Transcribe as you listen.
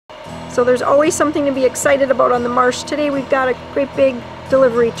So there's always something to be excited about on the Marsh. Today we've got a great big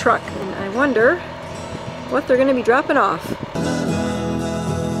delivery truck, and I wonder what they're going to be dropping off. So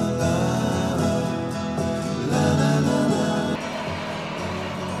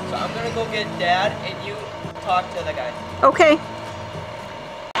I'm going to go get Dad and you talk to the guy. Okay.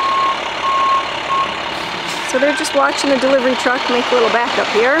 So they're just watching the delivery truck make a little backup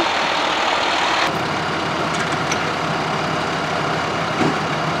here.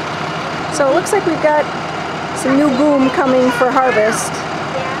 So it looks like we've got some new boom coming for harvest.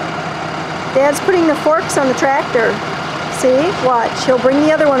 Dad's putting the forks on the tractor. See? Watch. He'll bring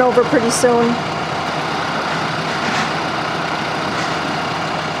the other one over pretty soon.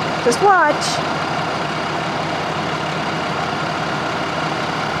 Just watch.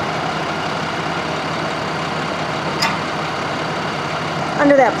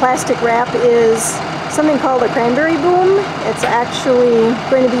 Under that plastic wrap is something called a cranberry boom. It's actually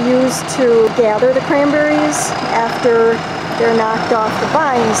going to be used to gather the cranberries after they're knocked off the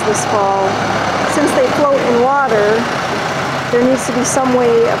vines this fall. Since they float in water, there needs to be some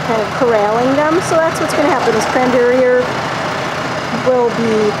way of kind of corralling them. So that's what's going to happen. This Cranbarrier will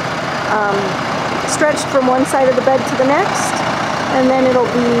be stretched from one side of the bed to the next, and then it'll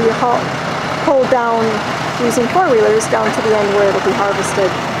be pulled down using four-wheelers down to the end where it'll be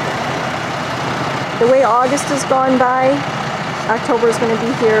harvested. The way August has gone by, October is going to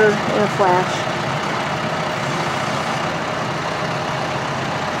be here in a flash.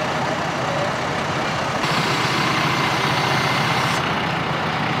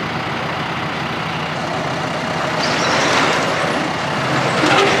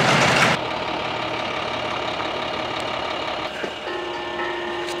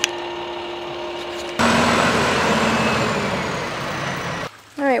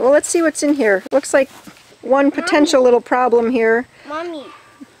 Alright, well, let's see what's in here. Looks like one potential little problem here. Mommy.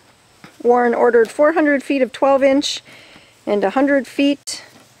 Warren ordered 400 feet of 12-inch and 100 feet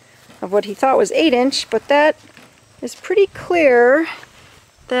of what he thought was 8-inch, but that is pretty clear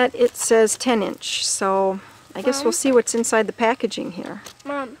that it says 10-inch. So I guess we'll see what's inside the packaging here.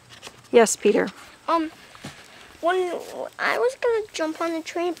 Mom. Yes, Peter. When I was gonna jump on the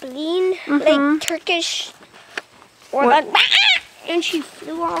trampoline, like Turkish, or like, and she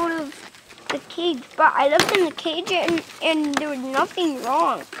flew out of the cage, but I left in the cage and there was nothing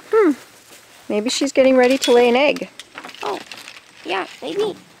wrong. Maybe she's getting ready to lay an egg. Oh, yeah,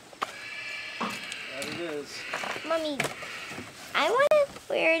 maybe. That it is. Mommy, I want to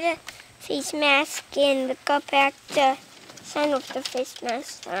wear the face mask and go back to sign with the face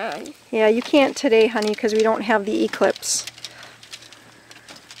mask on. Yeah, you can't today, honey, because we don't have the eclipse.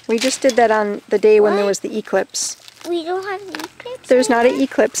 We just did that on the day when there was the eclipse. We don't have the eclipse? There's not an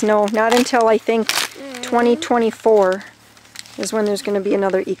eclipse, no. Not until, I think, 2024 is when there's going to be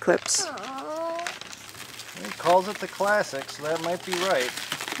another eclipse. He calls it the classic, so that might be right.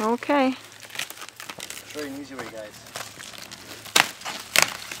 Okay. I'll show you an easy way, guys.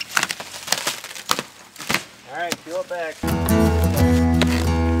 Alright, peel it back.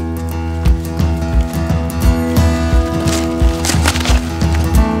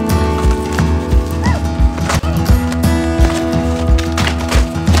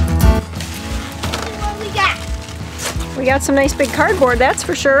 We got some nice big cardboard, that's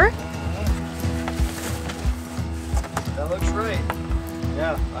for sure. That looks right.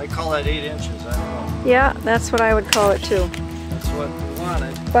 Yeah, I call that 8 inches. I don't know. Yeah, that's what I would call it too. That's what we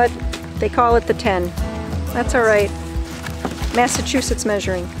wanted. But they call it the 10. That's all right. Massachusetts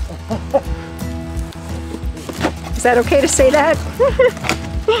measuring. Is that okay to say that?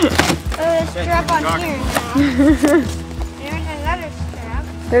 Strap on here. There's another strap.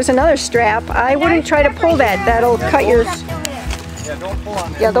 There's another strap. I wouldn't try to pull that. That'll cut your... Yeah, don't pull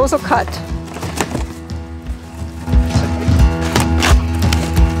on that. Yeah, those will cut.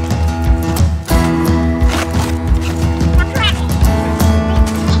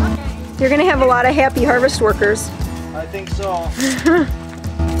 You're going to have a lot of happy harvest workers. I think so.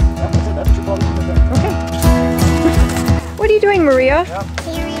 Okay. What are you doing, Maria? Yep.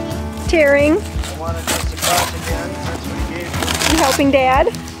 Tearing. I wanted this to cross again. That's what he gave me. You helping Dad?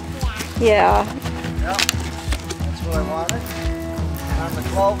 Yeah. Yeah. Yep. That's what I wanted. And on the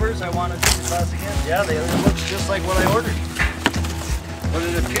clovers, I wanted this to cross again. Yeah, it looks just like what I ordered. But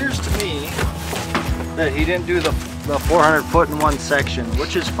it appears to me that he didn't do the 400 foot in one section,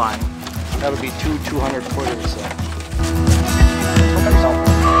 which is fine. That'll be two 200 footers. So.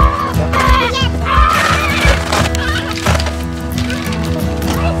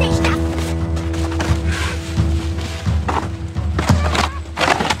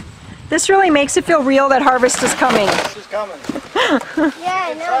 This really makes it feel real that harvest is coming. This is coming. Yeah,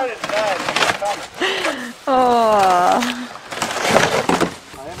 I know. Oh.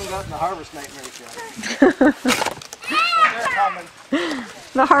 I haven't gotten the harvest nightmares yet. But they're coming.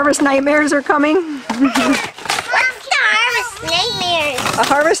 The harvest nightmares are coming. What's the harvest nightmares? A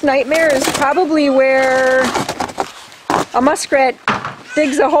harvest nightmare is probably where a muskrat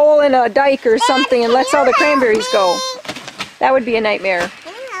digs a hole in a dike or something and lets all the cranberries go. That would be a nightmare.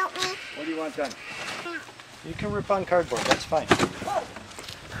 Can you help me? What do you want done? You can rip on cardboard, that's fine.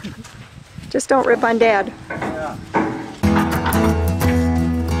 Just don't rip on Dad. Yeah.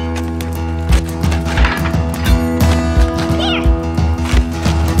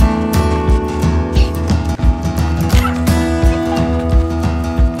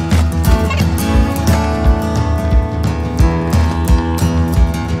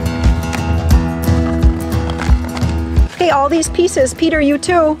 Okay, all these pieces. Peter, you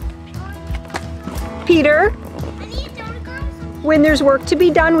too. Peter, when there's work to be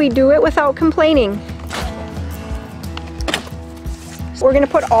done, we do it without complaining. We're going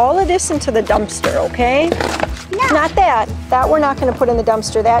to put all of this into the dumpster, okay? No. Not that. That we're not going to put in the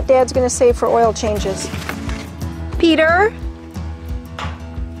dumpster. That Dad's going to save for oil changes. Peter,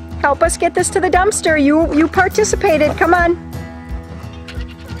 help us get this to the dumpster. You participated. Come on.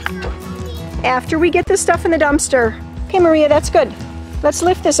 After we get this stuff in the dumpster. Okay, Maria, that's good. Let's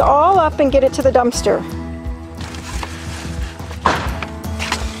lift this all up and get it to the dumpster.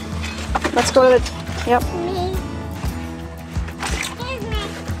 Let's go to the, yep. Excuse me.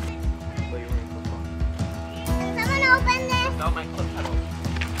 Can someone open this?